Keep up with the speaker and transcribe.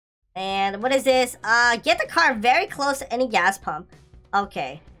And what is this? Get the car very close to any gas pump.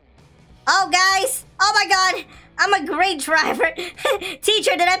 Okay. Oh, guys! Oh my god! I'm a great driver!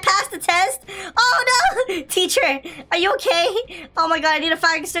 Teacher, did I pass the test? Oh no! Teacher, are you okay? Oh my god, I need a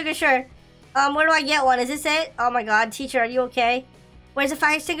fire extinguisher. Where do I get one? Is this it? Oh my god, teacher, are you okay? Where's the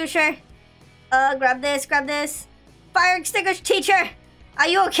fire extinguisher? Grab this, grab this. Fire extinguisher, teacher! Are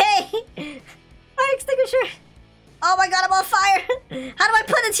you okay? Fire extinguisher! Oh my god, I'm on fire! How do I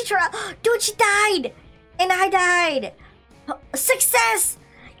put the teacher out? Dude, she died! And I died! Success!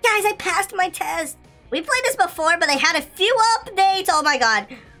 Guys, I passed my test. We played this before, but they had a few updates. Oh my god.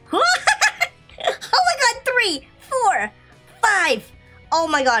 Oh my god, 3, 4, 5. Oh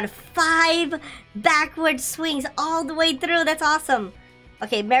my god, 5 backward swings all the way through. That's awesome.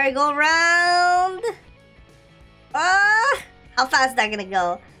 Okay, merry-go-round. How fast is that gonna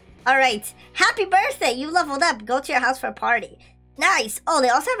go? Alright, happy birthday. You leveled up. Go to your house for a party. Nice. Oh, they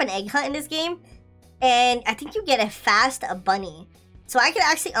also have an egg hunt in this game. And I think you get a fast bunny. So I can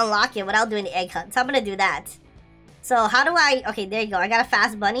actually unlock it without doing the egg hunt. So I'm gonna do that. So how do I... Okay, there you go. I got a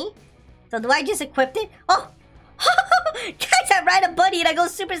fast bunny. So do I just equip it? Oh! Guys, I ride a bunny and I go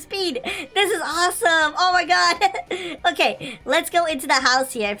super speed. This is awesome. Oh my god. Okay, let's go into the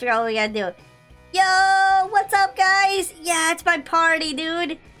house here and figure out what we gotta do. Yo, what's up, guys? Yeah, it's my party,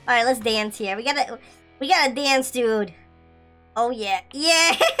 dude. Alright, let's dance here. We gotta dance, dude. Oh yeah.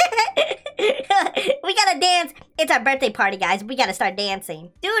 Yeah. We gotta dance. It's our birthday party, guys. We gotta start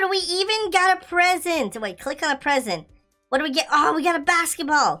dancing. Dude, we even got a present. Wait, click on a present. What do we get? Oh, we got a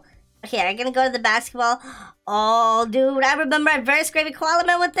basketball. Okay, I'm gonna go to the basketball. Oh, dude, I remember I versed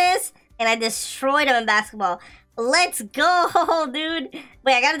Gravycatman with this, and I destroyed him in basketball. Let's go, dude.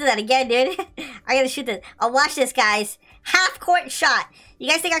 Wait, I gotta do that again, dude. I gotta shoot this. Oh, watch this, guys. Half-court shot. You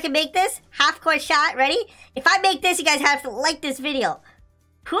guys think I can make this? Half-court shot. Ready? If I make this, you guys have to like this video.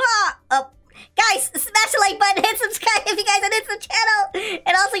 Oh, guys, smash the like button, hit subscribe if you guys are new to the channel.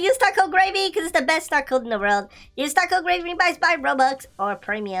 And also use star code Gravy because it's the best star code in the world. Use star code Gravy buy Robux or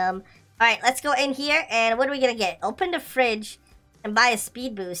Premium. Alright, let's go in here. And what are we gonna get? Open the fridge and buy a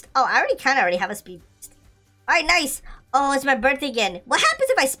speed boost. Oh, I already have a speed boost. Alright, nice. Oh, it's my birthday again. What happens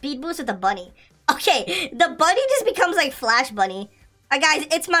if I speed boost with the bunny? Okay, the bunny just becomes like Flash Bunny. Alright, guys,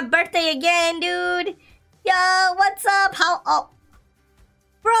 it's my birthday again, dude. Yo, what's up? Oh.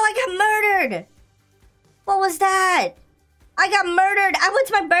 Bro, I got murdered. What was that? I got murdered. I went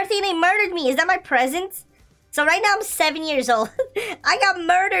to my birthday and they murdered me. Is that my present? So right now I'm 7 years old. I got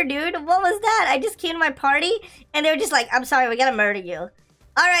murdered, dude. What was that? I just came to my party and they were just like, I'm sorry, we gotta murder you. All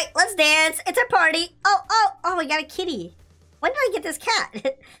right, let's dance. It's our party. Oh, we got a kitty. When did I get this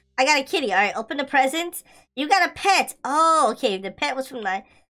cat? I got a kitty. All right, open the present. You got a pet. Oh, okay. The pet was from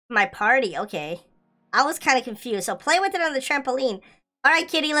my party. Okay. I was kind of confused. So play with it on the trampoline. All right,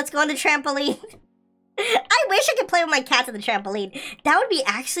 kitty, let's go on the trampoline. I wish I could play with my cats on the trampoline. That would be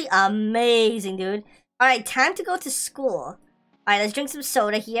actually amazing, dude. All right, time to go to school. All right, let's drink some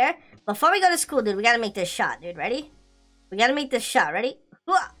soda here. Before we go to school, dude, we got to make this shot, dude. Ready? We got to make this shot. Ready?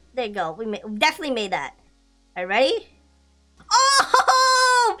 There you go. We definitely made that. All right, ready?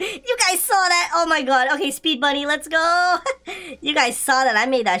 Oh! You guys saw that? Oh, my God. Okay, Speed Bunny, let's go. You guys saw that. I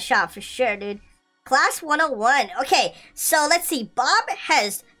made that shot for sure, dude. Class 101. Okay, so let's see. Bob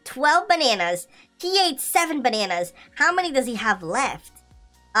has 12 bananas. He ate 7 bananas. How many does he have left?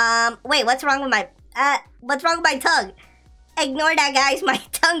 Wait, what's wrong with my tongue? Ignore that, guys. My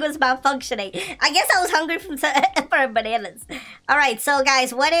tongue was malfunctioning. I guess I was hungry for bananas. Alright, so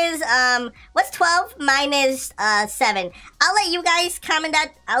guys, what's 12 minus 7? I'll let you guys comment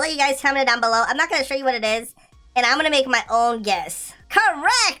it down below. I'm not gonna show you what it is, and I'm gonna make my own guess.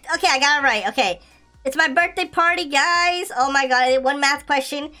 Correct! Okay, I got it right. Okay. It's my birthday party, guys. Oh my god, I did one math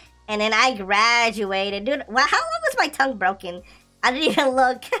question, and then I graduated. Dude, wow, how long was my tongue broken? I didn't even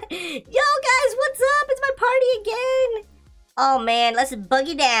look. Yo, guys, what's up? It's my party again. Oh, man, let's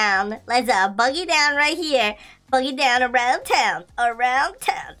boogie down. Let's boogie down right here. Boogie down around town. Around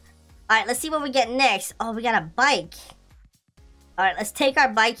town. All right, let's see what we get next. Oh, we got a bike. All right, let's take our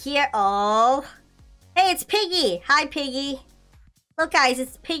bike here. Oh. Hey, it's Piggy. Hi, Piggy. Look, guys,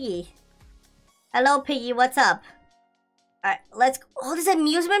 it's Piggy. Hello, Piggy. What's up? All right, let's go. Oh, there's an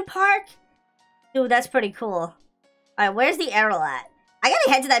amusement park? Dude, that's pretty cool. All right, where's the arrow at? I gotta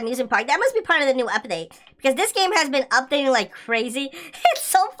head to that amusement park. That must be part of the new update. Because this game has been updating like crazy. It's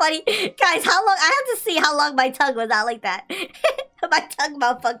so funny. Guys, how long? I have to see how long my tongue was out like that. My tongue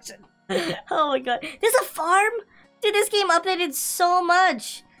malfunctioned. Oh my god. There's a farm? Dude, this game updated so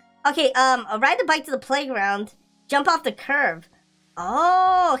much. Okay, ride the bike to the playground. Jump off the curve.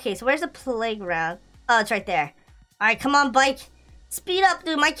 Oh, okay, so where's the playground? Oh, it's right there. Alright, come on, bike. Speed up,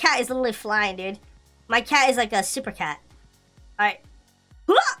 dude. My cat is literally flying, dude. My cat is like a super cat. Alright.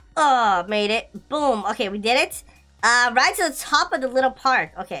 Oh, made it. Boom. Okay, we did it. Ride to the top of the little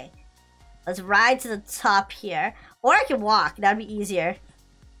park. Okay. Let's ride to the top here. Or I can walk. That'd be easier.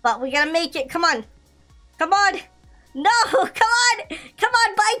 But we gotta make it. Come on. Come on. No, come on. Come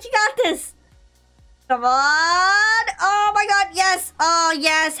on, bike. You got this. Come on. Oh my god. Yes. Oh,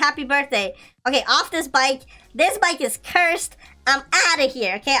 yes. Happy birthday. Okay, off this bike. This bike is cursed. I'm out of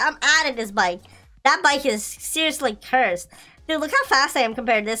here. Okay, I'm out of this bike. That bike is seriously cursed. Dude, look how fast I am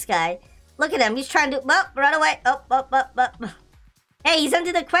compared to this guy. Look at him. He's trying to... Oh, run away. Oh, oh, oh, oh. Hey, he's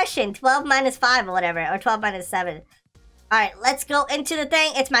under the question. 12 minus 5 or whatever. Or 12 minus 7. Alright, let's go into the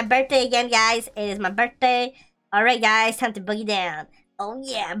thing. It's my birthday again, guys. It is my birthday. Alright, guys. Time to boogie down. Oh,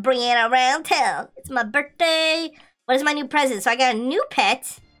 yeah. Bring it around town. It's my birthday. What is my new present? So I got a new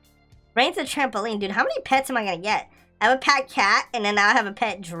pet. Right into the trampoline. Dude, how many pets am I going to get? I have a pet cat. And then now I have a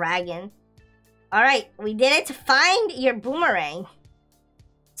pet dragon. Alright, we did it. Find your boomerang.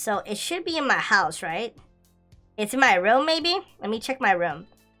 So it should be in my house, right? It's in my room, maybe? Let me check my room.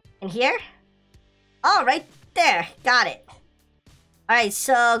 In here? Oh, right there. Got it. Alright,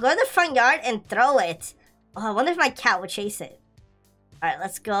 so go to the front yard and throw it. Oh, I wonder if my cat would chase it. Alright,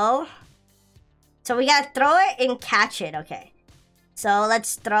 let's go. So we gotta throw it and catch it. Okay. So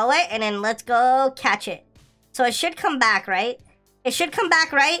let's throw it and then let's go catch it. So it should come back, right? It should come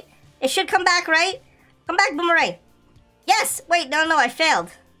back, right? It should come back, right? Come back, boomerang. Yes! Wait, no, I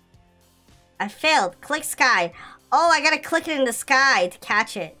failed. I failed. Click sky. Oh, I gotta click it in the sky to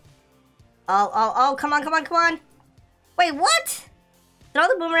catch it. Oh, come on, come on, come on. Wait, what? Throw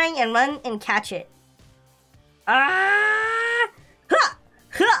the boomerang and run and catch it. Ah! Ha!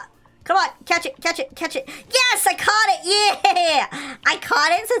 Ha! Come on, catch it, catch it, catch it. Yes, I caught it. Yeah! I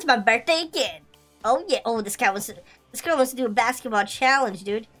caught it since my birthday again. Oh, yeah. Oh, this girl wants to do a basketball challenge,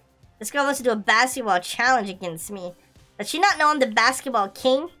 dude. This girl wants to do a basketball challenge against me. Does she not know I'm the basketball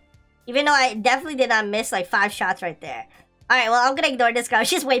king? Even though I definitely did not miss like 5 shots right there. Alright, well, I'm gonna ignore this girl.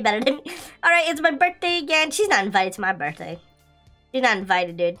 She's way better than me. Alright, it's my birthday again. She's not invited to my birthday. She's not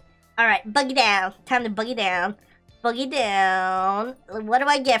invited, dude. Alright, boogie down. Time to boogie down. Boogie down. What do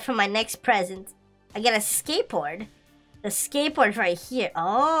I get for my next present? I get a skateboard. The skateboard's right here.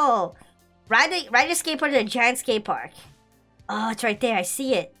 Oh. Ride your skateboard to a giant skate park. Oh, it's right there. I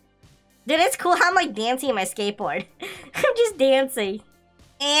see it. Dude, it's cool how I'm like dancing in my skateboard. I'm just dancing.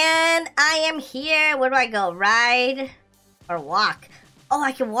 And I am here. Where do I go? Ride or walk? Oh,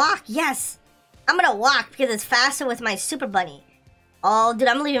 I can walk. Yes. I'm gonna walk because it's faster with my super bunny. Oh, dude,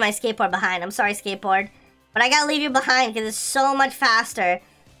 I'm leaving my skateboard behind. I'm sorry, skateboard. But I gotta leave you behind because it's so much faster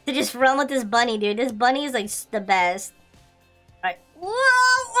to just run with this bunny, dude. This bunny is like the best. Alright.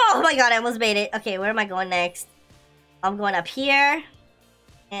 Whoa! Oh my god, I almost made it. Okay, where am I going next? I'm going up here.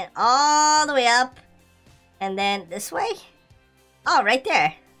 And all the way up. And then this way. Oh, right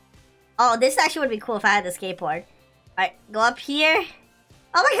there. Oh, this actually would be cool if I had the skateboard. Alright, go up here.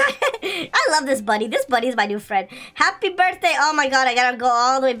 Oh my god. I love this bunny. This bunny is my new friend. Happy birthday. Oh my god, I gotta go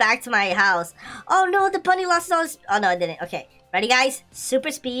all the way back to my house. Oh no, the bunny lost all his... Oh no, it didn't. Okay, ready guys?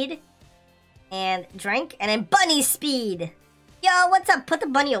 Super speed. And drink. And then bunny speed. Yo, what's up? Put the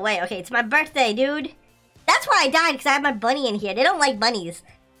bunny away. Okay, it's my birthday, dude. That's why I died, because I have my bunny in here. They don't like bunnies.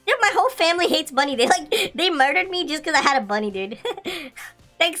 Dude, my whole family hates bunny. They murdered me just because I had a bunny, dude.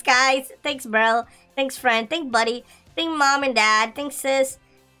 Thanks, guys. Thanks, bro. Thanks, friend. Thanks, buddy. Thanks, mom and dad. Thanks, sis.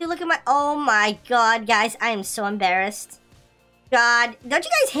 Dude, look at my... Oh, my God, guys. I am so embarrassed. God. Don't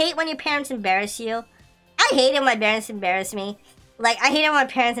you guys hate when your parents embarrass you? I hate it when my parents embarrass me. Like, I hate it when my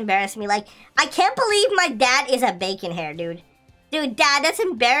parents embarrass me. Like, I can't believe my dad is a bacon hair, dude. Dude, dad, that's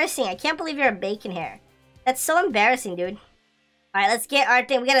embarrassing. I can't believe you're a bacon hair. That's so embarrassing, dude. Alright, let's get our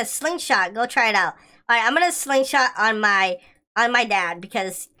thing. We got a slingshot. Go try it out. Alright, I'm gonna slingshot on my dad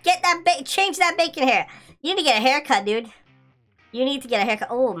because change that bacon hair. You need to get a haircut, dude. You need to get a haircut.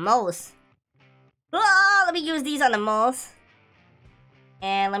 Oh, moles. Oh, let me use these on the moles.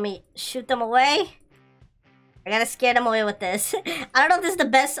 And let me shoot them away. I gotta scare them away with this. I don't know if this is the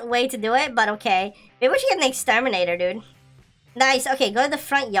best way to do it, but okay. Maybe we should get an exterminator, dude. Nice. Okay, go to the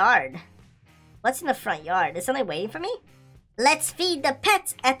front yard. What's in the front yard? Is something waiting for me? Let's feed the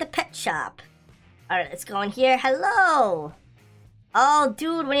pets at the pet shop. Alright, let's go in here. Hello. Oh,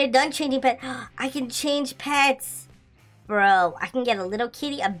 dude, when you're done changing pets, I can change pets. Bro, I can get a little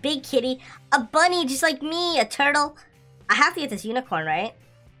kitty, a big kitty, a bunny just like me, a turtle. I have to get this unicorn, right?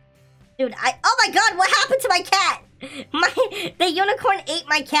 Dude, oh my god, what happened to my cat? The unicorn ate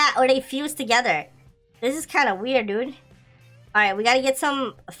my cat, or they fused together. This is kind of weird, dude. Alright, we gotta get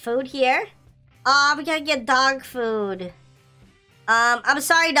some food here. Oh, we gotta get dog food. I'm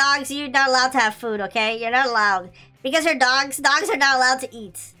sorry, dogs. You're not allowed to have food, okay? You're not allowed. Because they're dogs. Dogs are not allowed to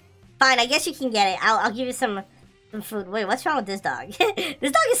eat. Fine, I guess you can get it. I'll give you some food. Wait, what's wrong with this dog?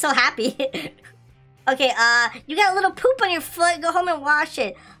 This dog is so happy. Okay, you got a little poop on your foot. Go home and wash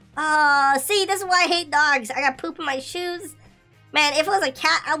it. See, this is why I hate dogs. I got poop in my shoes. Man, if it was a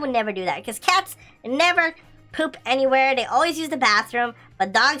cat, I would never do that. Because cats never poop anywhere. They always use the bathroom.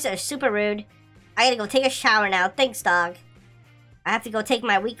 But dogs are super rude. I gotta go take a shower now. Thanks, dog. I have to go take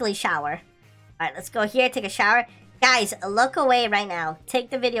my weekly shower. Alright, let's go here, take a shower. Guys, look away right now. Take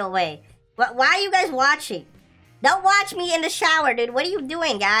the video away. Why are you guys watching? Don't watch me in the shower, dude. What are you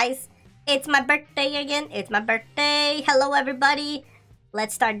doing, guys? It's my birthday again. It's my birthday. Hello, everybody.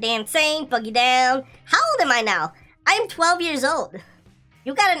 Let's start dancing. Boogie down. How old am I now? I am 12 years old.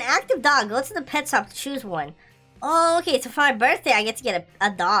 You got an active dog. Go to the pet shop to choose one. Oh, okay. So for my birthday, I get to get a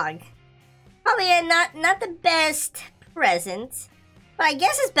dog. Probably not the best present. But I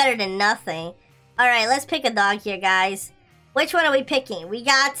guess it's better than nothing. Alright, let's pick a dog here, guys. Which one are we picking? We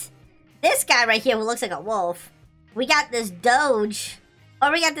got this guy right here who looks like a wolf. We got this Doge.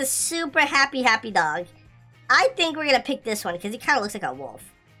 Or we got this super happy dog. I think we're going to pick this one because he kind of looks like a wolf.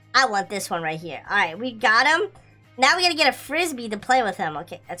 I want this one right here. Alright, we got him. Now we got to get a frisbee to play with him.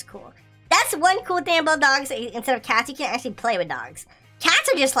 Okay, that's cool. That's one cool thing about dogs. Instead of cats, you can actually play with dogs. Cats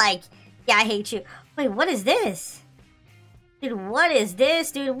are just like, yeah, I hate you. Wait, what is this? Dude, what is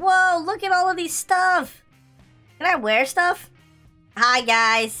this, dude? Whoa, look at all of these stuff. Can I wear stuff? Hi,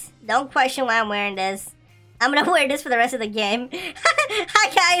 guys. Don't question why I'm wearing this. I'm gonna wear this for the rest of the game. Hi,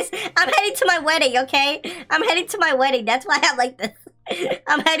 guys. I'm heading to my wedding, okay? I'm heading to my wedding. That's why I'm like this.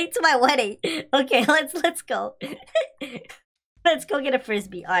 I'm heading to my wedding. Okay, let's go. Let's go get a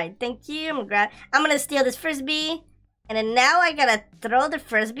frisbee. All right, thank you. I'm gonna steal this frisbee. And then now I gotta throw the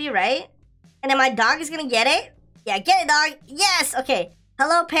frisbee, right? And then my dog is gonna get it. Yeah, get it, dog. Yes. Okay.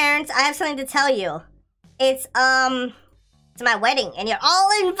 Hello, parents. I have something to tell you. It's my wedding, and you're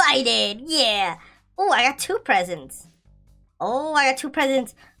all invited. Yeah. Oh, I got 2 presents. Oh, I got 2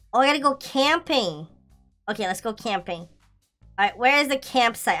 presents. Oh, I gotta go camping. Okay, let's go camping. All right, where is the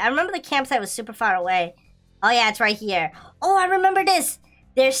campsite? I remember the campsite was super far away. Oh, yeah, it's right here. Oh, I remember this.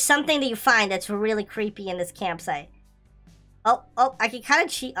 There's something that you find that's really creepy in this campsite. Oh, I can kind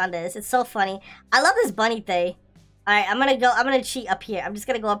of cheat on this. It's so funny. I love this bunny thing. Alright, I'm gonna cheat up here. I'm just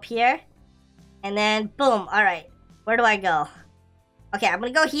gonna go up here. And then, boom. Alright, where do I go? Okay, I'm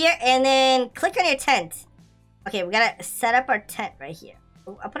gonna go here and then click on your tent. Okay, we gotta set up our tent right here.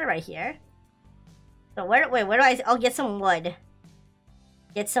 Ooh, I'll put it right here. So where do I, oh, get some wood.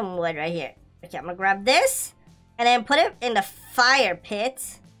 Get some wood right here. Okay, I'm gonna grab this and then put it in the fire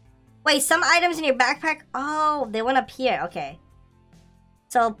pit. Wait, some items in your backpack? Oh, they went up here. Okay.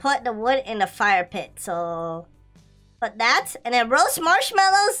 So put the wood in the fire pit. So put that and then roast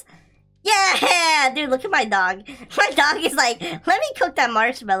marshmallows. Yeah, dude, look at my dog. My dog is like, let me cook that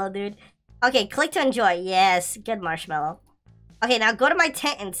marshmallow, dude. Okay, click to enjoy. Yes, good marshmallow. Okay, now go to my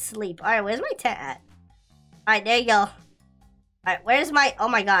tent and sleep. All right, where's my tent at? All right, there you go. All right, where's my, oh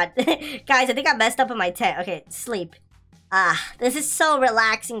my god. Guys, I think I messed up in my tent. Okay, sleep. This is so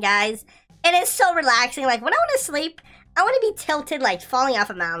relaxing, guys. It is so relaxing. Like, when I want to sleep, I want to be tilted, like, falling off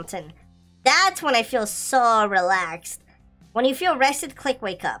a mountain. That's when I feel so relaxed. When you feel rested, click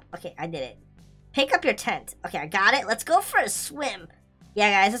wake up. Okay, I did it. Pick up your tent. Okay, I got it. Let's go for a swim.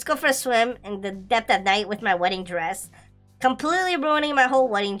 Yeah, guys, let's go for a swim in the depth of night with my wedding dress. Completely ruining my whole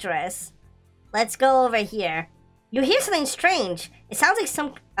wedding dress. Let's go over here. You hear something strange. It sounds like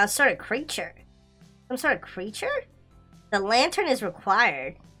some sort of creature. Some sort of creature? The lantern is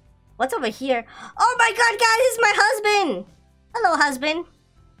required. What's over here? Oh my god, guys, it's my husband! Hello, husband.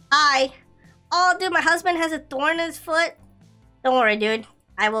 Hi. Oh, dude, my husband has a thorn in his foot. Don't worry, dude.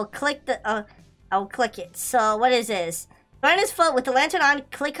 I will click the, I will click it. So, what is this? Thorn in his foot with the lantern on,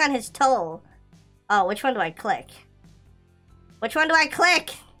 click on his toe. Oh, which one do I click? Which one do I click?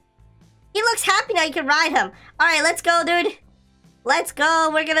 He looks happy now, you can ride him. Alright, let's go, dude. Let's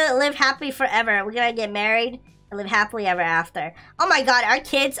go. We're gonna live happy forever. We're gonna get married and live happily ever after. Oh my god, our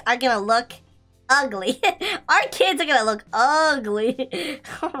kids are gonna look ugly. Our kids are gonna look ugly.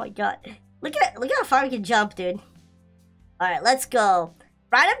 Oh my god. Look at how far we can jump, dude. Alright, let's go.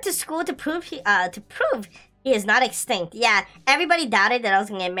 Ride up to school to prove he is not extinct. Yeah, everybody doubted that I was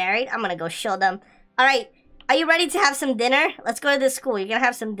gonna get married. I'm gonna go show them. Alright, are you ready to have some dinner? Let's go to the school. You're gonna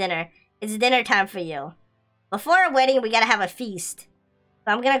have some dinner. It's dinner time for you. Before our wedding, we gotta have a feast.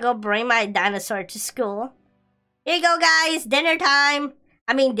 So I'm gonna go bring my dinosaur to school. Here you go, guys. Dinner time.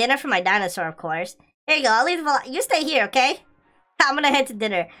 I mean, dinner for my dinosaur, of course. Here you go. I'll leave the vlog. You stay here, okay? I'm gonna head to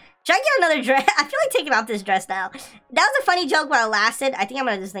dinner. Should I get another dress? I feel like taking off this dress now. That was a funny joke while it lasted. I think I'm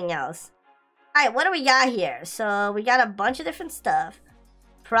gonna do something else. Alright, what do we got here? So, we got a bunch of different stuff.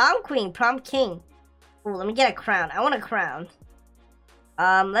 Prom queen, prom king. Ooh, let me get a crown. I want a crown.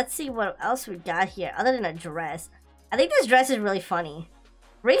 Let's see what else we got here other than a dress. I think this dress is really funny.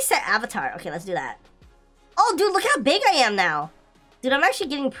 Reset avatar. Okay, let's do that. Oh, dude, look how big I am now. Dude, I'm actually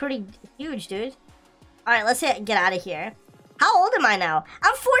getting pretty huge, dude. Alright, let's get out of here. How old am I now?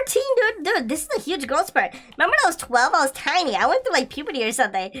 I'm 14, dude. Dude, this is a huge growth spurt. Remember when I was 12? I was tiny. I went through, like, puberty or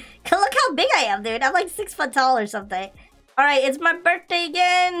something. Look how big I am, dude. I'm, like, 6 foot tall or something. Alright, it's my birthday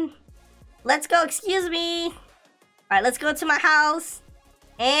again. Let's go. Excuse me. Alright, let's go to my house.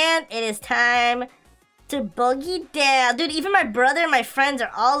 And it is time to boogie down. Dude, even my brother and my friends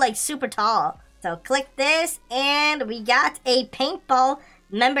are all, like, super tall. So, click this, and we got a paintball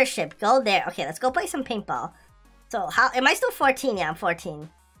membership. Go there. Okay, let's go play some paintball. So, how am I still 14? Yeah, I'm 14.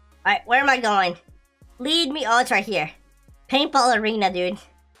 Alright, where am I going? Lead me. Oh, it's right here. Paintball arena, dude.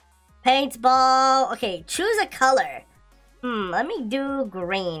 Paintball. Okay, choose a color. Let me do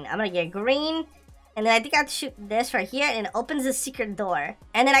green. I'm gonna get green. And then I think I have to shoot this right here, and it opens the secret door.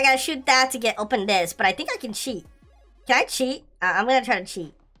 And then I gotta shoot that to open this. But I think I can cheat. Can I cheat? I'm gonna try to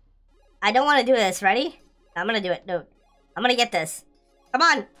cheat. I don't want to do this. Ready? I'm gonna do it. No. I'm gonna get this. Come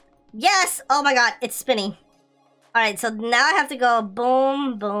on. Yes! Oh my god, it's spinning. Alright, so now I have to go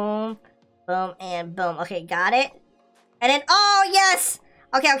boom, boom, boom, and boom. Okay, got it. And then, oh, yes!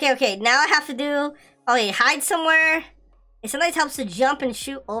 Okay. Now I have to do, okay, hide somewhere. It sometimes helps to jump and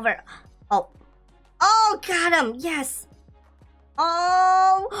shoot over. Oh, got him. Yes.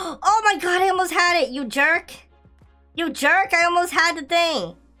 Oh my god, I almost had it. You jerk. You jerk, I almost had the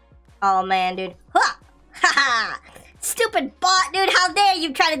thing. Oh, man, dude. Ha! Ha! Stupid bot, dude. How dare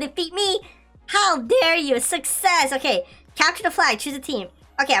you try to defeat me? How dare you? Success. Okay, capture the flag. Choose a team.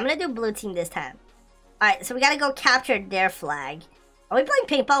 Okay, I'm gonna do blue team this time. Alright, so we gotta go capture their flag. Are we playing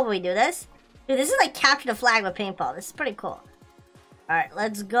paintball when we do this? Dude, this is like capture the flag with paintball. This is pretty cool. Alright,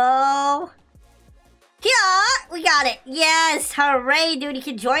 let's go. Yeah, we got it. Yes, hooray, dude. You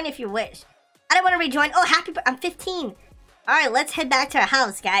can join if you wish. I don't want to rejoin. Oh, I'm 15. Alright, let's head back to our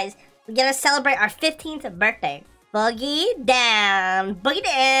house, guys. We gotta celebrate our 15th birthday. Boogie down. Boogie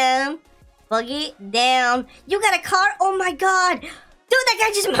down. Boogie down. You got a car? Oh my god. Dude, that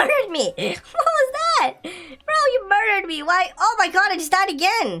guy just murdered me. What was that? Bro, you murdered me. Why? Oh my god, I just died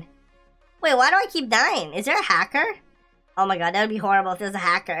again. Wait, why do I keep dying? Is there a hacker? Oh my god, that would be horrible if there's a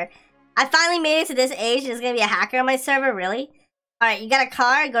hacker. I finally made it to this age. There's gonna be a hacker on my server, really? Alright, you got a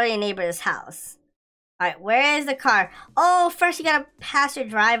car? Go to your neighbor's house. Alright, where is the car? Oh, first you gotta pass your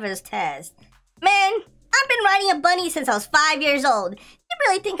driver's test. Man, I've been riding a bunny since I was 5 years old. You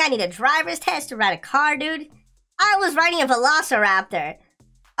really think I need a driver's test to ride a car, dude? I was riding a velociraptor.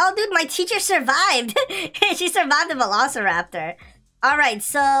 Oh, dude, my teacher survived. She survived the velociraptor. Alright,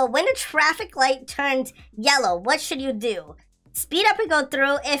 so when the traffic light turns yellow, what should you do? Speed up and go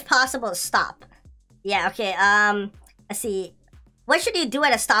through. If possible, stop. Yeah, okay, let's see. What should you do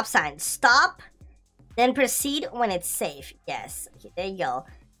at a stop sign? Stop, then proceed when it's safe. Yes, okay, there you go.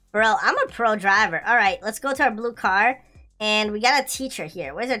 Bro, I'm a pro driver. Alright, let's go to our blue car. And we got a teacher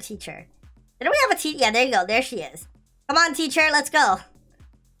here. Where's our teacher? Didn't we have a teacher? Yeah, there you go. There she is. Come on, teacher. Let's go.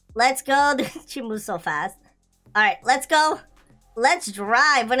 Let's go. She moves so fast. Alright, let's go. Let's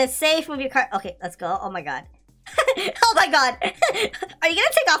drive. When it's safe, move your car. Okay, let's go. Oh my god. Oh my god. Are you gonna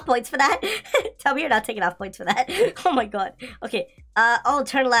take off points for that? Tell me you're not taking off points for that. Oh my god. Okay. Oh,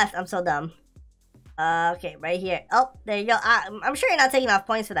 turn left. I'm so dumb. Okay, right here. Oh, there you go. I'm sure you're not taking off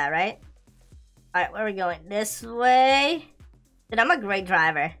points for that, right? Alright, where are we going? This way. Dude, I'm a great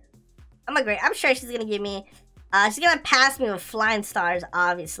driver. I'm sure she's gonna give me... she's gonna pass me with flying stars,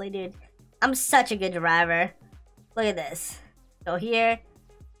 obviously, dude. I'm such a good driver. Look at this. Go here.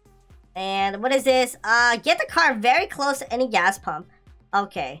 And what is this? Get the car very close to any gas pump.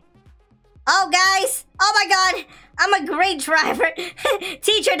 Okay. Oh, guys. Oh, my God. I'm a great driver.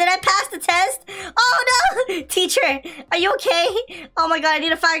 Teacher, did I pass the test? Oh, no. Teacher, are you okay? Oh, my God. I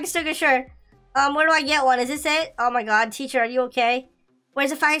need a fire extinguisher. Where do I get one? Is this it? Oh, my God. Teacher, are you okay?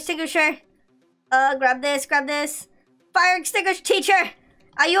 Where's the fire extinguisher? Grab this. Grab this. Fire extinguisher. Teacher,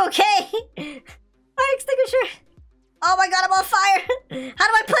 are you okay? Fire extinguisher. Oh, my God. I'm on fire. How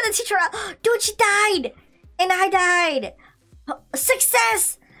do I put the teacher out? Dude, she died. And I died.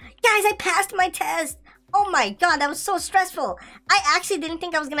 Success. Guys, I passed my test. Oh my god, that was so stressful. I actually didn't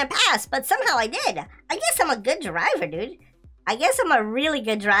think I was gonna pass, but somehow I did. I guess I'm a good driver, dude. I guess I'm a really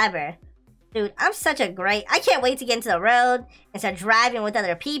good driver. Dude, I'm such a great... I can't wait to get into the road and start driving with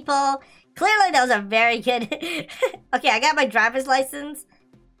other people. Clearly, that was a very good... Okay, I got my driver's license.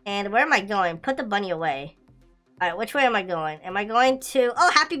 And where am I going? Put the bunny away. Alright, which way am I going? Am I going to...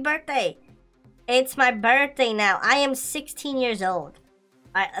 Oh, happy birthday! It's my birthday now. I am 16 years old.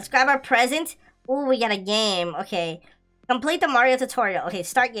 Alright, let's grab our present. Ooh, we got a game. Okay. Complete the Mario tutorial. Okay,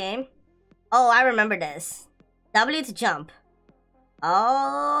 start game. Oh, I remember this. W to jump.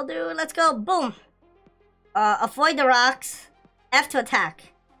 Oh, dude, let's go. Boom. Avoid the rocks. F to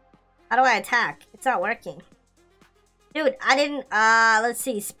attack. How do I attack? It's not working. Dude, I didn't, let's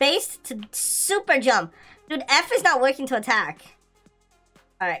see. Space to super jump. Dude, F is not working to attack.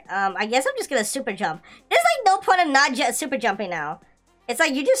 Alright, I guess I'm just gonna super jump. There's like no point of not super jumping now. It's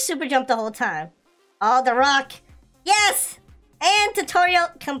like you just super jump the whole time. Oh, the rock. Yes! And tutorial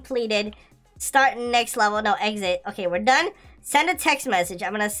completed. Start next level. No, exit. Okay, we're done. Send a text message.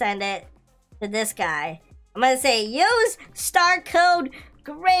 I'm gonna send it to this guy. I'm gonna say, use star code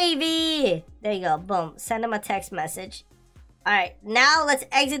Gravy. There you go. Boom. Send him a text message. Alright, now let's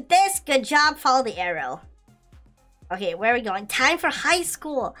exit this. Good job. Follow the arrow. Okay, where are we going? Time for high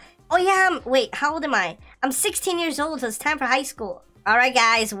school. Oh yeah, wait, how old am I? I'm 16 years old, so it's time for high school. Alright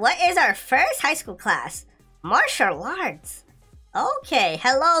guys, what is our first high school class? Martial arts. Okay,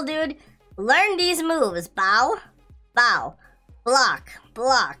 hello dude. Learn these moves. Bow, bow, block,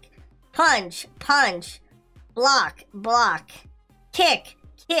 block, punch, punch, block, block, kick,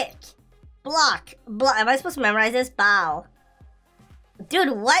 kick, block, block. Am I supposed to memorize this? Bow.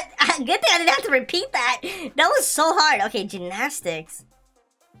 Dude, what? Good thing I didn't have to repeat that. That was so hard. Okay, gymnastics.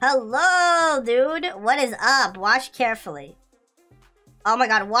 Hello, dude. What is up? Watch carefully. Oh my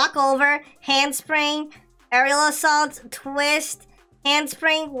god. Walk over, handspring, aerial assault, twist,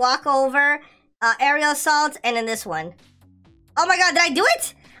 handspring, walk over, aerial assault, and then this one. Oh my god, did I do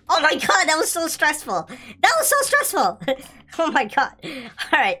it? Oh my god, that was so stressful. That was so stressful. Oh my god.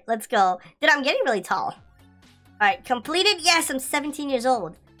 Alright, let's go. Dude, I'm getting really tall. Alright, completed? Yes, I'm 17 years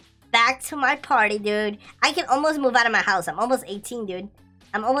old. Back to my party, dude. I can almost move out of my house. I'm almost 18, dude.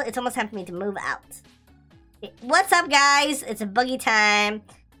 It's almost time for me to move out. Okay, what's up, guys? It's a boogie time.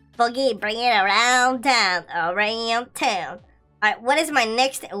 Boogie, bring it around town. Around town. Alright, what is my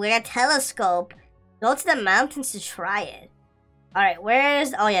next... We got a telescope. Go to the mountains to try it. Alright,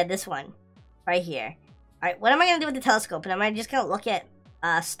 where's... Oh, yeah, this one. Right here. Alright, what am I going to do with the telescope? And am I just going to look at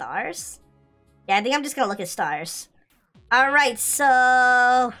stars? Yeah, I think I'm just going to look at stars. Alright,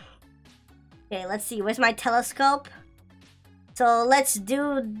 so... Okay, let's see. Where's my telescope? So, let's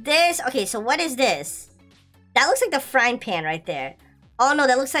do this. Okay, so what is this? That looks like the frying pan right there. Oh, no,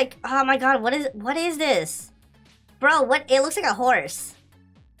 that looks like... Oh, my God, what is this? Bro, what? It looks like a horse.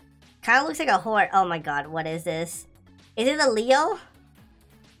 Kind of looks like a horse. Oh, my God, what is this? Is it a Leo?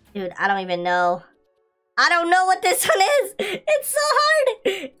 Dude, I don't even know. I don't know what this one is. It's so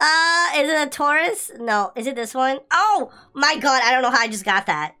hard. Is it a Taurus? No. Is it this one? Oh my god, I don't know how I just got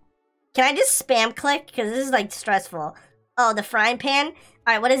that. Can I just spam click? Because this is like stressful. Oh, the frying pan.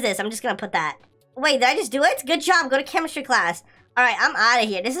 Alright, what is this? I'm just gonna put that. Wait, did I just do it? Good job. Go to chemistry class. Alright, I'm out of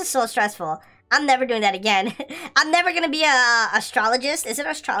here. This is so stressful. I'm never doing that again. I'm never gonna be a astrologist. Is it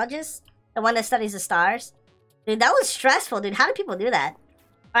astrologist? The one that studies the stars? Dude, that was stressful, dude. How do people do that?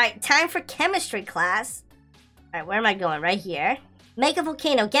 Alright, time for chemistry class. Alright, where am I going? Right here. Make a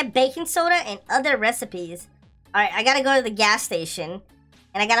volcano. Get baking soda and other recipes. Alright, I gotta go to the gas station.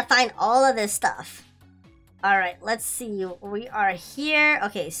 And I gotta find all of this stuff. Alright, let's see. We are here.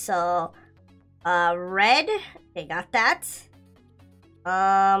 Okay, so... red. Okay, got that.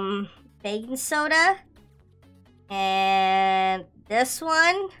 Baking soda. And this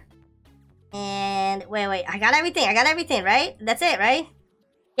one. And... Wait. I got everything. I got everything, right? That's it, right?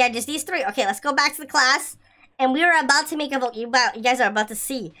 Yeah, just these three. Okay, let's go back to the class. And we are about to make a volcano. You guys are about to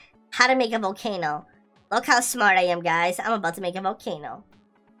see how to make a volcano. Look how smart I am, guys. I'm about to make a volcano.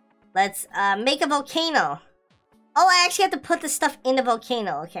 Let's make a volcano. Oh, I actually have to put the stuff in the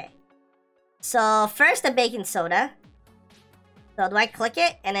volcano. Okay. So, first the baking soda. So, do I click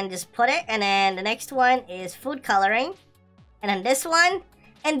it and then just put it? And then the next one is food coloring. And then this one.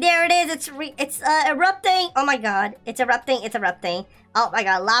 And there it is. It's erupting. Oh my god. It's erupting. It's erupting. Oh my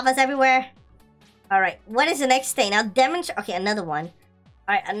god. Lava's everywhere. Alright, what is the next thing? Now demonstrate. Okay, another one.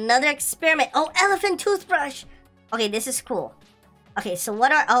 Alright, another experiment. Oh, elephant toothbrush. Okay, this is cool. Okay, so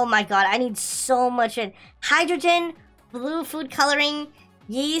what are... Oh my god, I need so much... Hydrogen, blue food coloring,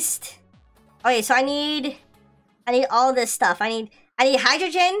 yeast. Okay, so I need all this stuff. I need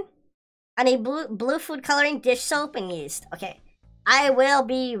hydrogen. I need blue food coloring, dish soap, and yeast. Okay, I will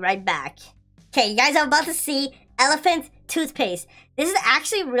be right back. Okay, you guys are about to see elephant toothpaste. This is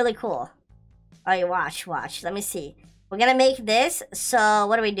actually really cool. Oh, you watch. Let me see. We're gonna make this. So,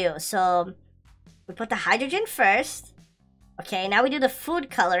 what do? So, we put the hydrogen first. Okay, now we do the food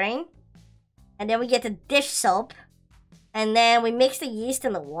coloring. And then we get the dish soap. And then we mix the yeast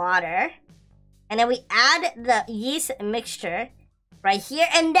in the water. And then we add the yeast mixture right here.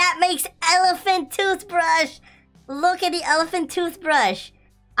 And that makes elephant toothbrush. Look at the elephant toothbrush.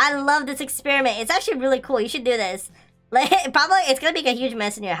 I love this experiment. It's actually really cool. You should do this. Probably it's going to make a huge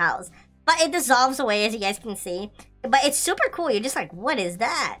mess in your house. But it dissolves away, as you guys can see. But it's super cool. You're just like, what is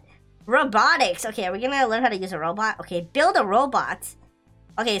that? Robotics. Okay, are we going to learn how to use a robot? Okay, build a robot.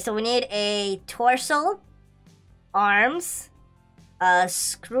 Okay, so we need a torso, arms, a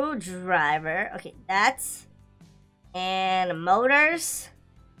screwdriver. Okay, that's... And motors.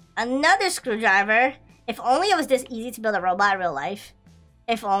 Another screwdriver. If only it was this easy to build a robot in real life.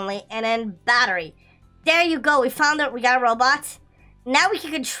 If only. And then battery. There you go. We found it. We got a robot. Now we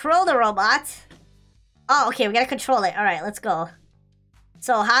can control the robot. Oh, okay. We gotta control it. Alright, let's go.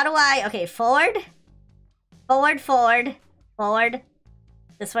 So how do I... Okay, forward. Forward, forward. Forward.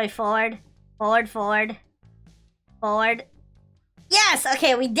 This way, forward. Forward, forward. Forward. Yes!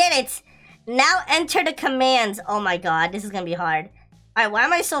 Okay, we did it. Now enter the commands. Oh my god, this is gonna be hard. Alright, why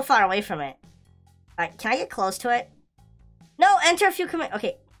am I so far away from it? Alright, can I get close to it? No, enter a few commands.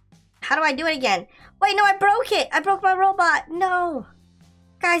 Okay, how do I do it again? Wait, no, I broke it. I broke my robot. No.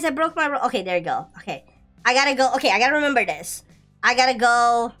 Guys, I broke my okay, there you go. Okay, I gotta go. Okay, I gotta remember this. I gotta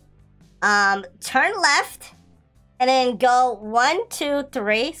go, turn left. And then go 1, 2,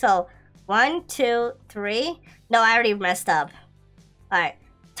 3. So 1, 2, 3. No, I already messed up. Alright.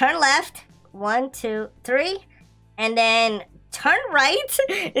 Turn left. 1, 2, 3. And then turn right.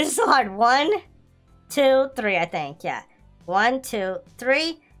 This is so hard. 1, 2, 3, I think. Yeah. 1, 2,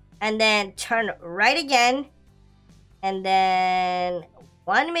 3. And then turn right again. And then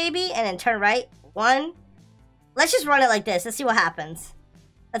 1 maybe. And then turn right. 1. Let's just run it like this. Let's see what happens.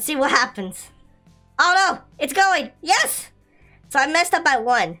 Let's see what happens. Oh no! It's going! Yes! So I messed up by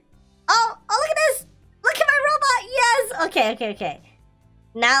 1. Oh, look at this! Look at my robot! Yes! Okay, okay, okay.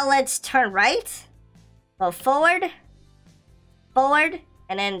 Now let's turn right. Go forward. Forward.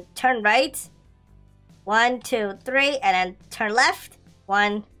 And then turn right. 1, 2, 3. And then turn left.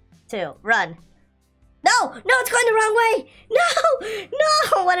 1, 2. Run. No! No, it's going the wrong way! No!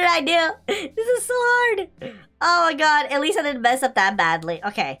 No! What did I do? This is so hard. Oh my god. At least I didn't mess up that badly.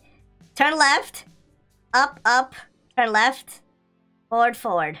 Okay. Turn left. Up, up, turn left, forward,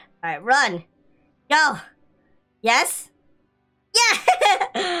 forward. Alright, run. Go. Yes?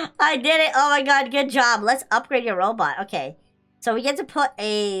 Yeah! I did it. Oh my god, good job. Let's upgrade your robot. Okay. So we get to put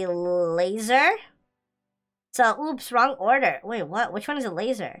a laser. So, oops, wrong order. Wait, what? Which one is a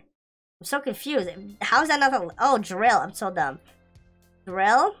laser? I'm so confused. How is that not a... Oh, drill. I'm so dumb.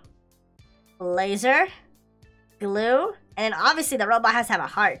 Drill. Laser. Glue. And then obviously the robot has to have a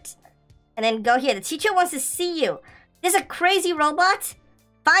heart. And then go here. The teacher wants to see you. There's a crazy robot.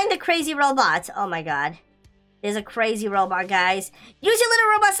 Find the crazy robot. Oh my god. There's a crazy robot, guys. Use your little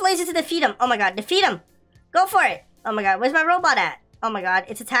robot's laser to defeat him. Oh my god. Defeat him. Go for it. Oh my god. Where's my robot at? Oh my god.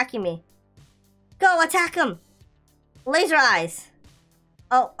 It's attacking me. Go. Attack him. Laser eyes.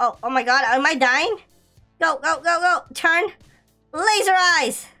 Oh my god. Am I dying? Go, go, go, go. Turn. Laser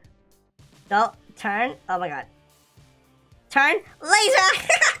eyes. Go. Turn. Oh my god. Turn.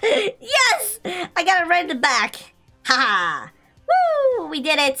 Laser! Yes! I got it right in the back. Haha. Woo! We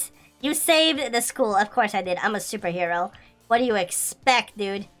did it. You saved the school. Of course I did. I'm a superhero. What do you expect,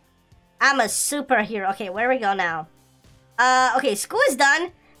 dude? I'm a superhero. Okay, where do we go now? Okay, school is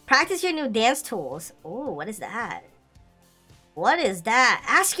done. Practice your new dance tools. Oh, what is that? What is that?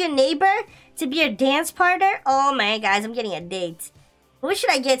 Ask your neighbor to be your dance partner? Oh man, guys, I'm getting a date. Who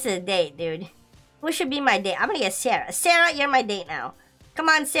should I get to the date, dude? Who should be my date? I'm gonna get Sarah. Sarah, you're my date now. Come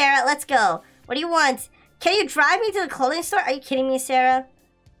on, Sarah, let's go. What do you want? Can you drive me to the clothing store? Are you kidding me, Sarah?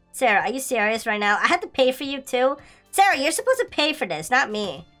 Sarah, are you serious right now? I had to pay for you too? Sarah, you're supposed to pay for this, not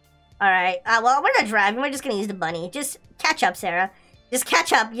me. Alright, well, we're not driving. We're just gonna use the bunny. Just catch up, Sarah. Just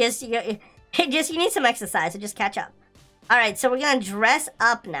catch up. You need some exercise, so just catch up. Alright, so we're gonna dress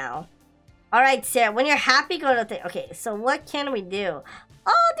up now. Alright, Sarah, when you're happy, go to the... Okay, so what can we do?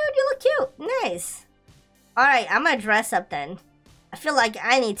 Oh, dude, you look cute. Nice. Alright, I'm gonna dress up then. I feel like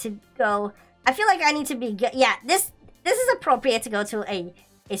I need to go... I feel like I need to be good. Yeah, this is appropriate to go to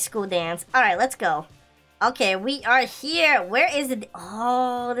a school dance. Alright, let's go. Okay, we are here. Where is it?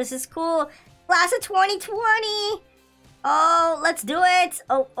 Oh, this is cool. Class of 2020. Oh, let's do it.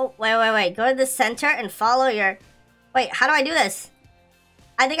 Oh, wait. Go to the center and follow your... Wait, how do I do this?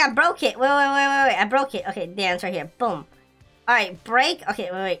 I think I broke it. Wait. I broke it. Okay, dance right here. Boom. Alright, break.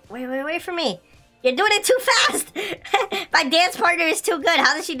 Okay, wait for me. You're doing it too fast. My dance partner is too good.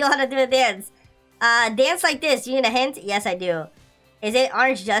 How does she know how to do a dance? Dance like this. You need a hint? Yes, I do. Is it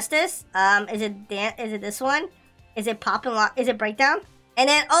Orange Justice? Is it this one? Is it Pop and Lock? Is it Breakdown? And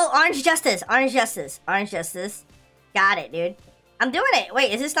then, oh, Orange Justice. Orange Justice. Orange Justice. Got it, dude. I'm doing it.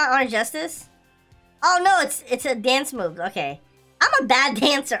 Wait, is this not Orange Justice? Oh, no, it's a dance move. Okay. I'm a bad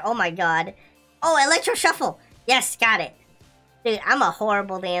dancer. Oh, my God. Oh, Electro Shuffle. Yes, got it. Dude, I'm a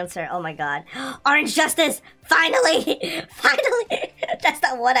horrible dancer. Oh, my God. Orange Justice. Finally. Finally. That's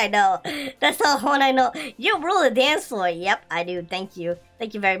the one I know. That's the one I know. You rule the dance floor. Yep, I do. Thank you.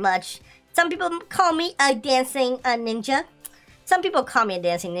 Thank you very much. Some people call me a dancing ninja. Some people call me a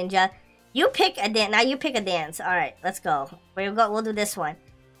dancing ninja. You pick a dance. Now you pick a dance. All right, let's go. We'll do this one.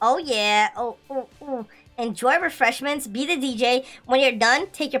 Oh, yeah. Oh, ooh, ooh. Enjoy refreshments. Be the DJ. When you're done,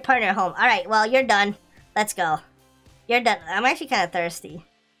 take your partner home. All right, well, you're done. Let's go. You're done. I'm actually kind of thirsty.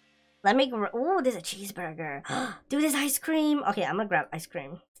 Let me... Ooh, there's a cheeseburger. Dude, there's ice cream. Okay, I'm gonna grab ice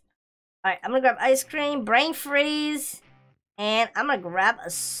cream. Alright, I'm gonna grab ice cream, brain freeze, and I'm gonna grab a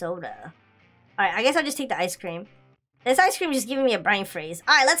soda. Alright, I guess I'll just take the ice cream. This ice cream is just giving me a brain freeze.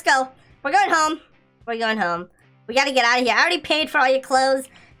 Alright, let's go. We're going home. We're going home. We gotta get out of here. I already paid for all your clothes.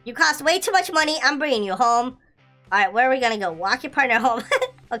 You cost way too much money. I'm bringing you home. Alright, where are we gonna go? Walk your partner home.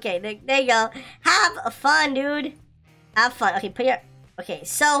 Okay, there you go. Have fun, dude. Have fun. Okay, put your... Okay,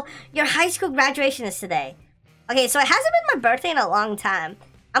 so your high school graduation is today. Okay, so it hasn't been my birthday in a long time.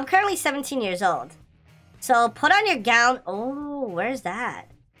 I'm currently 17 years old. So put on your gown. Oh, where's that?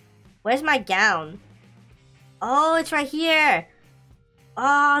 Where's my gown? Oh, it's right here.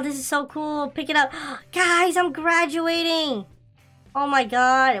 Oh, this is so cool. Pick it up. Guys, I'm graduating. Oh my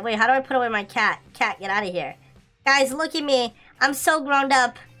God. Wait, how do I put away my cat? Cat, get out of here. Guys, look at me. I'm so grown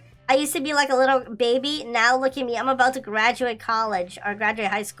up. I used to be like a little baby. Now look at me. I'm about to graduate college. Or graduate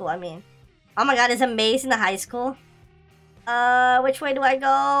high school, I mean. Oh my God, it's amazing, the high school. Which way do I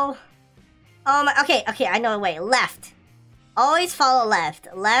go? Oh my, okay, I know a way. Left. Always follow left.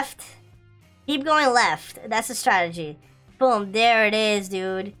 Left. Keep going left. That's the strategy. Boom, there it is,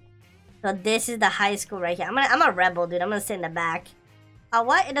 dude. So this is the high school right here. I'm a rebel, dude. I'm gonna sit in the back.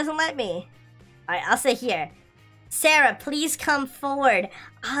 What? It doesn't let me. Alright, I'll sit here. Sarah, please come forward.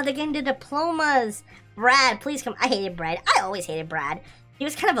 Oh, they're getting the diplomas. Brad, please come. I hated Brad. I always hated Brad. He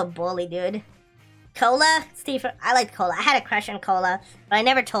was kind of a bully, dude. Cola? Steve, I liked Cola. I had a crush on Cola, but I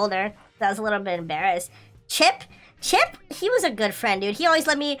never told her. So I was a little bit embarrassed. Chip? Chip? He was a good friend, dude. He always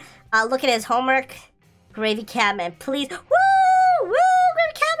let me look at his homework. Gravycatman, please. Woo! Woo!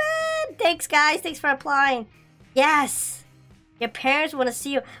 Gravycatman! Thanks, guys. Thanks for applying. Yes. Your parents want to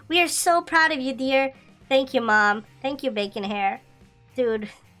see you. We are so proud of you, dear. Thank you, Mom. Thank you, Bacon Hair. Dude,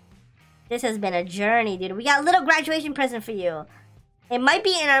 this has been a journey, dude. We got a little graduation present for you. It might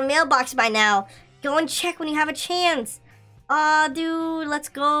be in our mailbox by now. Go and check when you have a chance. Aw, dude, let's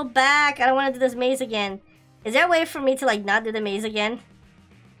go back. I don't want to do this maze again. Is there a way for me to, like, not do the maze again?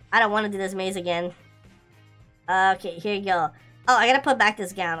 I don't want to do this maze again. Okay, here you go. Oh, I gotta put back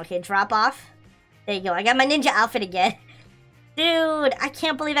this gown. Okay, drop off. There you go. I got my ninja outfit again. Dude, I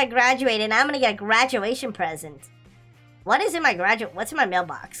can't believe I graduated and I'm gonna get a graduation present. What is in my what's in my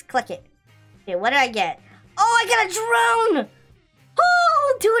mailbox? Click it. Okay, what did I get? Oh, I got a drone!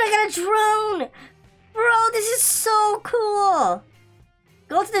 Oh, dude, I got a drone! Bro, this is so cool!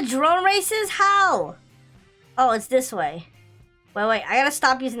 Go to the drone races? How? Oh, it's this way. Wait, I gotta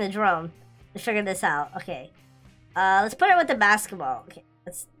stop using the drone to figure this out. Okay. Let's put it with the basketball. Okay,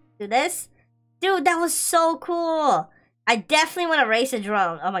 let's do this. Dude, that was so cool! I definitely want to race a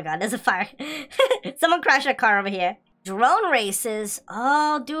drone. Oh my God, there's a fire. Someone crashed a car over here. Drone races.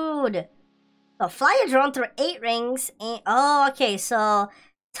 Oh, dude. So fly a drone through 8 rings. And, oh, okay. So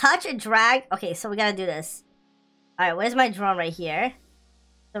touch and drag. Okay, so we got to do this. All right, where's my drone right here?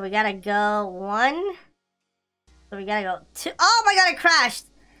 So we got to go 1. So we got to go 2. Oh my God, I crashed.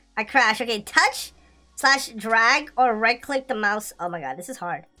 I crashed. Okay, touch / drag or right click the mouse. Oh my God, this is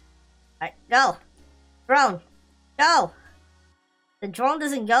hard. All right, go. Drone. Go. The drone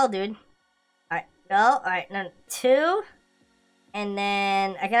doesn't go, dude. Alright, go. Alright, then 2. And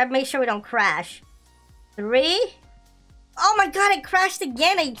then I gotta make sure we don't crash. 3. Oh my God, it crashed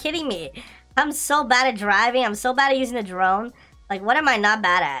again. Are you kidding me? I'm so bad at driving. I'm so bad at using the drone. Like, what am I not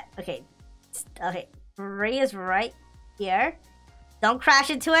bad at? Okay. Okay. 3 is right here. Don't crash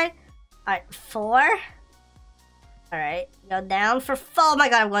into it. Alright, 4. Alright. Go down for 4. Oh my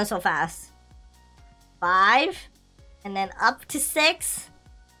God, I'm going so fast. 5. And then up to 6.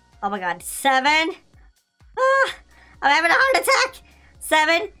 Oh my God. 7. Ah, I'm having a heart attack.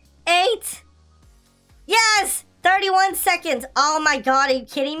 7, 8. Yes! 31 seconds. Oh my God. Are you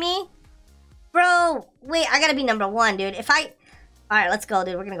kidding me? Bro, wait. I gotta be number 1, dude. If I... Alright, let's go,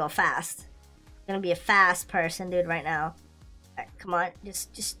 dude. We're gonna go fast. gonna be a fast person, dude, right now. Alright, come on.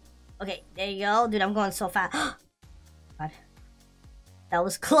 Just... Okay, there you go. Dude, I'm going so fast. God. That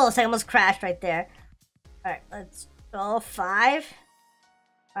was close. I almost crashed right there. Alright, let's go. 5.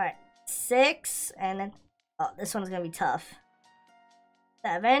 Alright, 6. And then... Oh, this one's gonna be tough.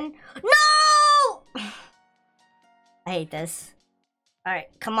 7. No! I hate this. Alright,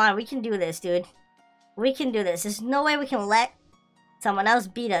 come on. We can do this, dude. We can do this. There's no way we can let someone else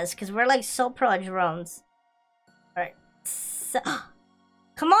beat us, because we're like so pro at drones. Alright. So,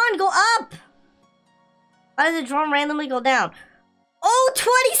 come on, go up! Why does the drone randomly go down? Oh,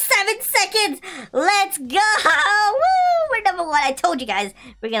 27 seconds! Let's go! Woo! We're number 1. I told you guys,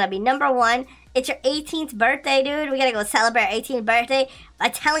 we're gonna be number 1. It's your 18th birthday, dude. We gotta go celebrate our 18th birthday by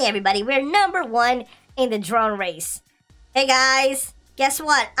telling everybody we're number 1 in the drone race. Hey guys, guess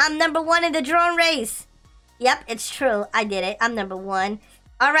what? I'm number 1 in the drone race. Yep, it's true. I did it. I'm number 1.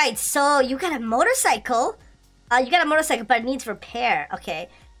 Alright, so you got a motorcycle. You got a motorcycle, but it needs repair. Okay.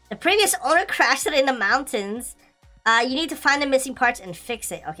 The previous owner crashed it in the mountains. You need to find the missing parts and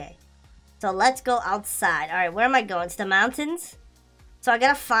fix it. Okay. So let's go outside. Alright, where am I going? To the mountains? So I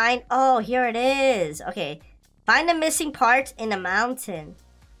gotta find... Oh, here it is. Okay. Find the missing parts in the mountain.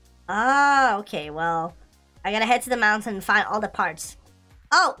 Ah, okay. Well, I gotta head to the mountain and find all the parts.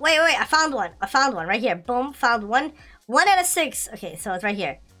 Oh, wait. I found one. I found one right here. Boom. Found one. 1 out of 6. Okay, so it's right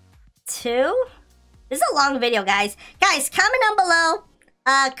here. 2. This is a long video, guys. Guys, comment down below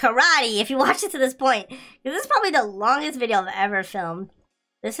karate if you watched it to this point. This is probably the longest video I've ever filmed.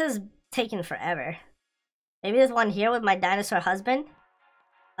 This has taken forever. Maybe there's one here with my dinosaur husband.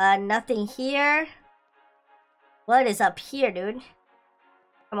 Nothing here. What is up here, dude?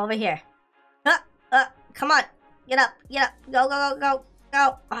 Come over here. Come on. Get up. Go.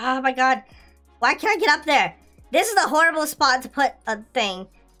 Oh my god. Why can't I get up there? This is the horrible spot to put a thing.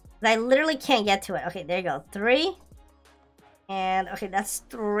 I literally can't get to it. Okay, there you go. 3. And, okay, that's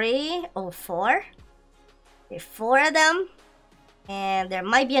 3. Oh, 4. Okay, 4 of them. And there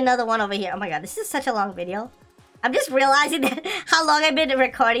might be another one over here. Oh my god, this is such a long video. I'm just realizing that how long I've been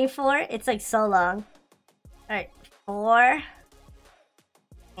recording for. It's like so long. Alright, 4.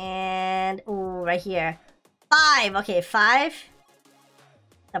 And, ooh, right here. 5. Okay, 5.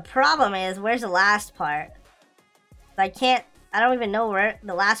 The problem is, where's the last part? I don't even know where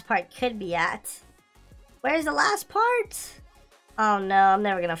the last part could be at. Where's the last part? Oh no, I'm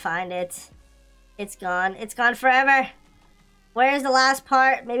never gonna find it. It's gone. It's gone forever. Where's the last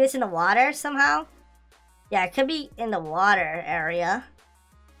part? Maybe it's in the water somehow? Yeah, it could be in the water area.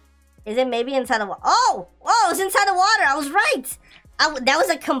 Is it maybe inside the water? Oh! It's inside the water! I was right! That was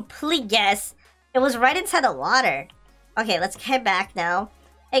a complete guess. It was right inside the water. Okay, let's head back now.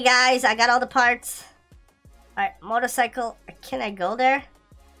 Hey guys, I got all the parts. Alright, motorcycle. Can I go there?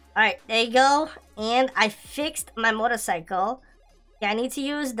 Alright, there you go. And I fixed my motorcycle. Yeah, I need to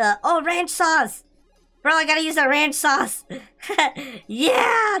use the... Oh, ranch sauce! Bro, I gotta use the ranch sauce.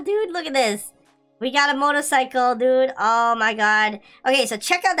 Yeah, dude, look at this. We got a motorcycle, dude. Oh my god. Okay, so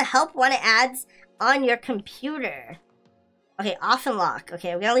check out the help wanted ads on your computer. Okay, off and lock.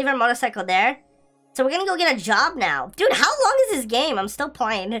 Okay, we're gonna leave our motorcycle there. So we're gonna go get a job now. Dude, how long is this game? I'm still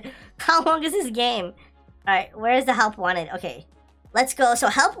playing. How long is this game? Alright, where's the help wanted? Okay, let's go. So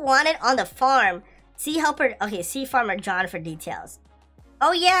help wanted on the farm. See Farmer John for details.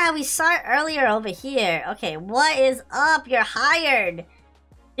 Oh yeah, we saw it earlier over here. Okay, what is up? You're hired.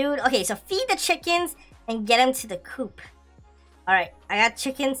 Dude, okay, so feed the chickens and get them to the coop. Alright, I got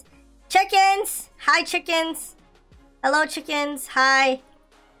chickens. Chickens! Hi, chickens. Hello, chickens. Hi.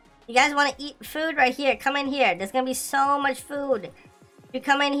 You guys want to eat food? Right here. Come in here. There's going to be so much food. You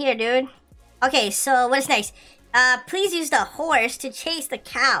come in here, dude. Okay, so what's next? Please use the horse to chase the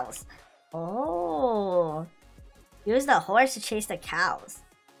cows. Oh. Use the horse to chase the cows.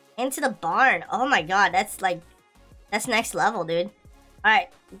 Into the barn. Oh my god, that's next level, dude. Alright,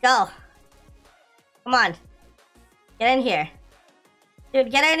 go. Come on. Get in here. Dude,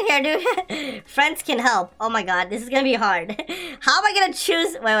 get in here, dude. Friends can help. Oh my god, this is gonna be hard. How am I gonna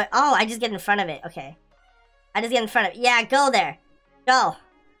choose? Wait. Oh, I just get in front of it. Okay. I just get in front of it. Yeah, go there. Go.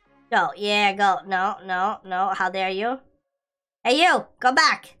 Go. Yeah, go. No. How dare you? Hey, you. Go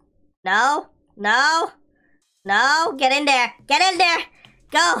back. No. Get in there. Get in there.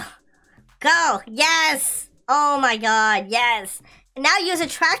 Go. Yes. Oh my god, yes. And now use a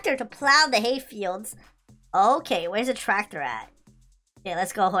tractor to plow the hay fields. Okay, where's the tractor at? Okay,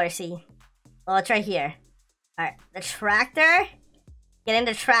 let's go, horsey. Oh, it's right here. Alright, the tractor. Get in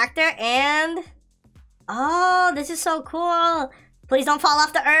the tractor and... Oh, this is so cool. Please don't fall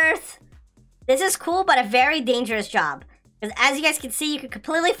off the earth. This is cool, but a very dangerous job. Because as you guys can see, you could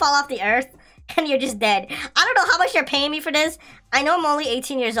completely fall off the earth and you're just dead. I don't know how much you're paying me for this. I know I'm only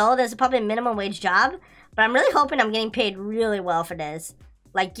 18 years old. This is probably a minimum wage job, but I'm really hoping I'm getting paid really well for this.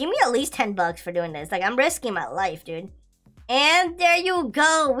 Like, give me at least 10 bucks for doing this. Like, I'm risking my life, dude. And there you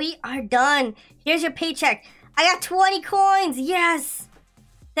go. We are done. Here's your paycheck. I got 20 coins. Yes.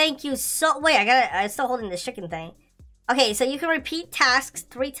 Thank you so... Wait, I'm still holding this chicken thing. Okay, so you can repeat tasks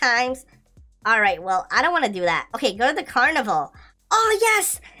 3 times. Alright, well, I don't want to do that. Okay, go to the carnival. Oh,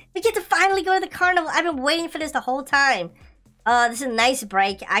 yes! We get to finally go to the carnival. I've been waiting for this the whole time. This is a nice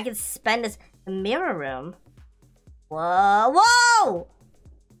break. I can spend this... The mirror room. Whoa! Whoa!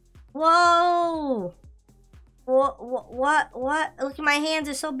 Whoa! What? Look at my hands,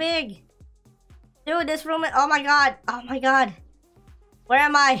 they're so big. Dude, this room is... Oh my god. Oh my god. Where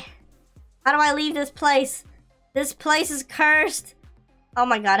am I? How do I leave this place? This place is cursed. Oh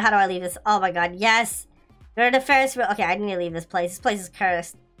my god, how do I leave this? Oh my god, yes. Go to the Ferris wheel. Okay, I need to leave this place. This place is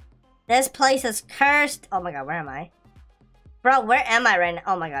cursed. This place is cursed. Oh my god, where am I? Bro, where am I right now?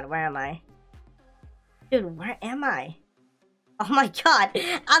 Oh my god, where am I? Dude, where am I? Oh my god,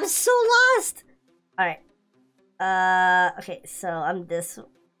 I'm so lost. Alright. Okay, so I'm this...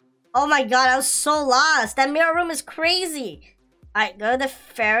 Oh my god, I was so lost. That mirror room is crazy. Alright, go to the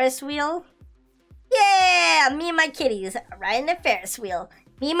Ferris wheel. Yeah, me and my kitties riding the Ferris wheel.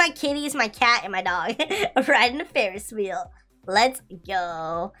 Me and my kitties, my cat, and my dog riding the Ferris wheel. Let's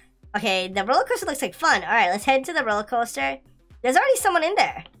go. Okay, the roller coaster looks like fun. Alright, let's head to the roller coaster. There's already someone in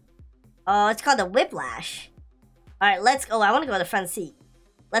there. Oh, it's called the Whiplash. Alright, let's go. I want to go to the front seat.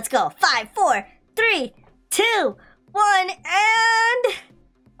 Let's go. 5, 4, 3, 2, 1, and...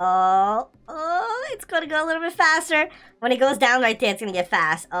 Oh, it's going to go a little bit faster. When it goes down right there, it's going to get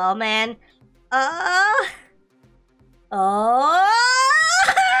fast. Oh, man. Oh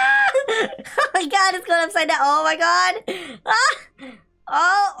my god, it's going upside down. Oh my god.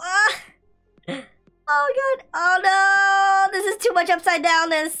 Oh my god. Oh no. This is too much upside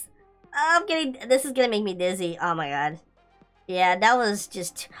downness. This is going to make me dizzy. Oh my god. Yeah, that was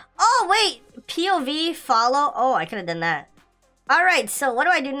just... Oh, wait. POV, follow. Oh, I could have done that. Alright, so what do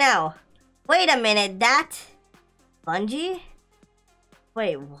I do now? Wait a minute, that... Bungee?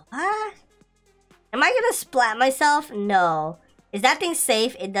 Wait, what? Am I gonna splat myself? No. Is that thing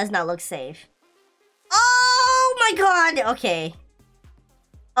safe? It does not look safe. Oh my god! Okay.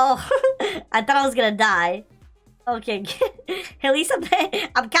 Oh, I thought I was gonna die. Okay, at least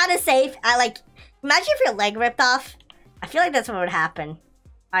I'm kind of safe. Imagine if your leg ripped off. I feel like that's what would happen.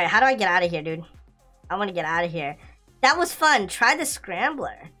 Alright, how do I get out of here, dude? I want to get out of here. That was fun. Try the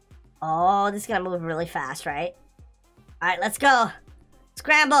scrambler. Oh, this is gonna move really fast, right? Alright, let's go.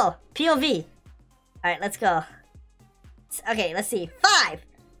 Scramble. POV. Alright, let's go. Okay, let's see. 5,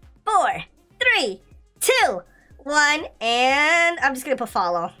 4, 3, 2, 1, and I'm just gonna put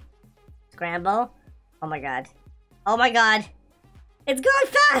follow. Scramble. Oh my god. Oh my god. It's going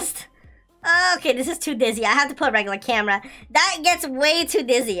fast! Okay, this is too dizzy. I have to put a regular camera. That gets way too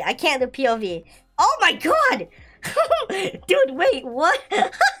dizzy. I can't do POV. Oh my god! Dude, wait, what?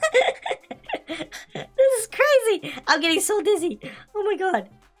 This is crazy. I'm getting so dizzy. Oh my god.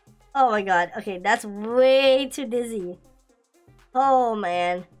 Oh my god. Okay, that's way too dizzy. Oh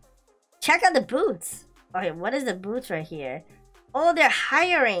man. Check out the boots. Okay, what is the boots right here? Oh, they're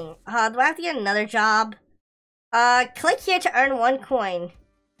hiring. Do I have to get another job? Click here to earn 1 coin.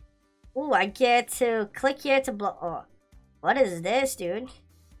 Ooh, I get to click here to blow. Oh, what is this, dude?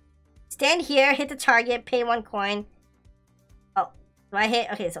 Stand here, hit the target, pay 1 coin. Oh, do I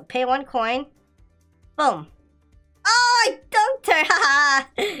hit? Okay, so pay 1 coin. Boom. Oh, I dunked her. Haha.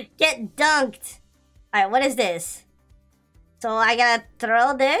 Get dunked. Alright, what is this? So I gotta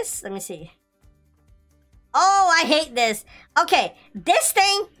throw this. Let me see. Oh, I hate this. Okay, this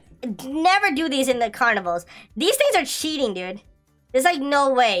thing, never do these in the carnivals. These things are cheating, dude. There's like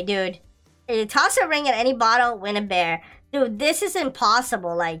no way, dude. You toss a ring at any bottle, win a bear. Dude, this is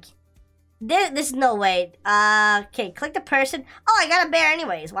impossible. Like, this is no way. Okay, click the person. Oh, I got a bear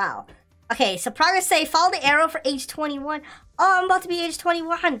anyways. Wow. Okay, so progress say follow the arrow for age 21. Oh, I'm about to be age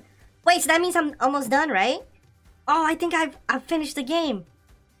 21. Wait, so that means I'm almost done, right? Oh, I think I've finished the game.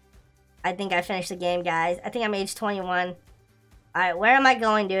 I think I finished the game, guys. I think I'm age 21. Alright, where am I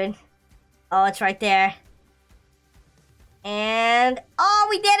going, dude? Oh, it's right there. And, oh,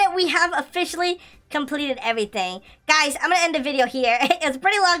 we did it! We have officially completed everything. Guys, I'm gonna end the video here. It's a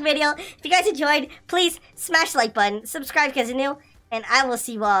pretty long video. If you guys enjoyed, please smash the like button, subscribe because you're new, and I will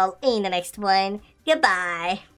see you all in the next one. Goodbye.